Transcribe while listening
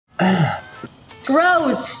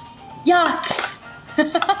Gross. Yuck.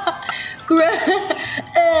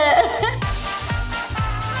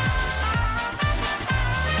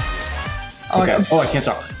 Okay. Oh, I can't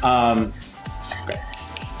talk.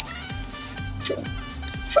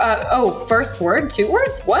 Oh, first word, 2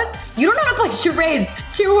 words? What? You don't know how to play charades.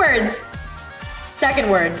 2 words. Second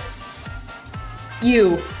word.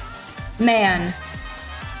 You. Man.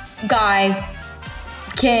 Guy.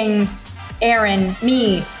 King. Aaron.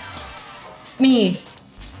 Me. Me.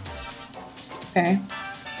 Okay.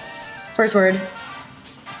 First word.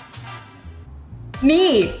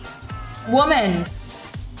 Me. Woman.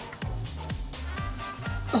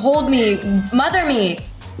 Hold me. Mother me.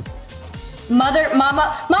 Mama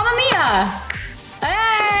mia!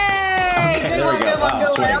 Hey! Okay, Good there one, we go. good one, Wow, good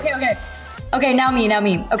sweet. one. Okay. Okay, now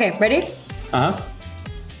me. Okay, ready?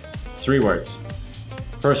 3 words.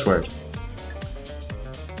 First word.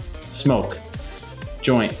 Smoke.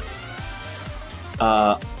 Joint.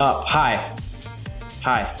 Up. High.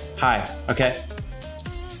 Okay.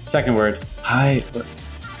 Second word. High.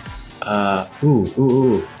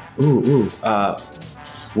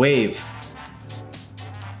 Wave.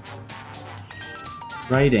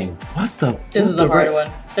 Writing. What the? This is a hard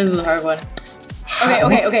one.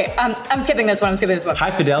 Okay. I'm skipping this one.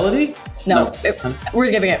 High fidelity? No. We're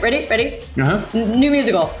skipping it. Ready? New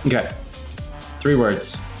musical. Okay. 3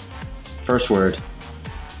 words. First word.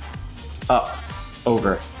 Up.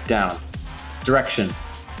 Over. Down. Direction.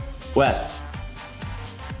 West.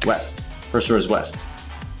 First word is west.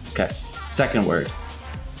 Okay. Second word.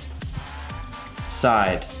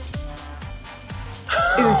 Side.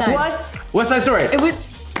 It was side. What? West Side Story. It was.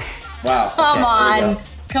 Wow.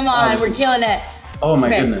 Come on. We're killing it. Oh my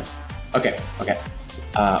goodness. Okay.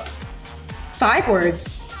 5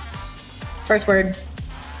 words. First word.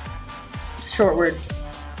 Short word.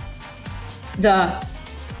 The.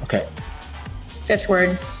 Okay. 5th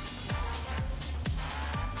word.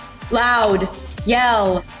 Loud.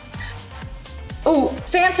 Yell. Oh,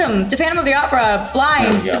 Phantom. The Phantom of the Opera.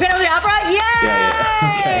 Blind. The Phantom of the Opera. Yay!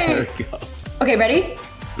 Yeah. Okay, there we go. Okay, ready?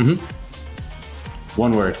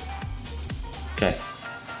 1 word. Okay.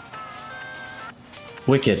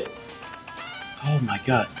 Wicked. Oh my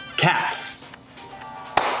god. Cats.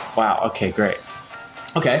 Wow, okay, great.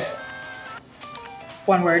 Okay.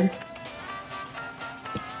 1 word.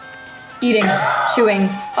 Eating. Chewing.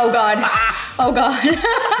 Oh god. Oh god.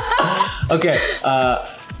 Okay.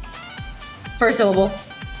 First syllable.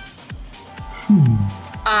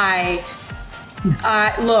 I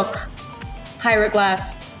look. Pirate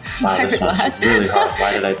glass. Wow, Pirate this one's glass. really hard.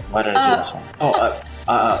 Why did I do this one?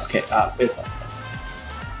 Okay. It's on.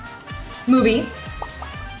 Movie.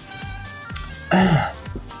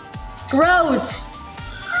 Gross.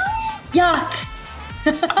 Yuck.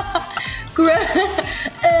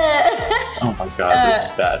 Oh my god, this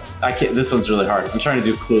is bad. I can't. This one's really hard. I'm trying to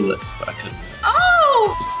do Clueless, but I couldn't.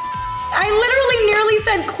 Oh! I literally nearly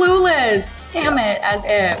said Clueless. Damn it, as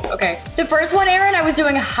if. Okay. The first one, Aaron, I was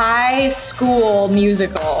doing High School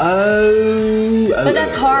Musical. Oh. But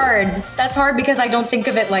that's hard. That's hard because I don't think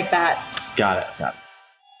of it like that. Got it.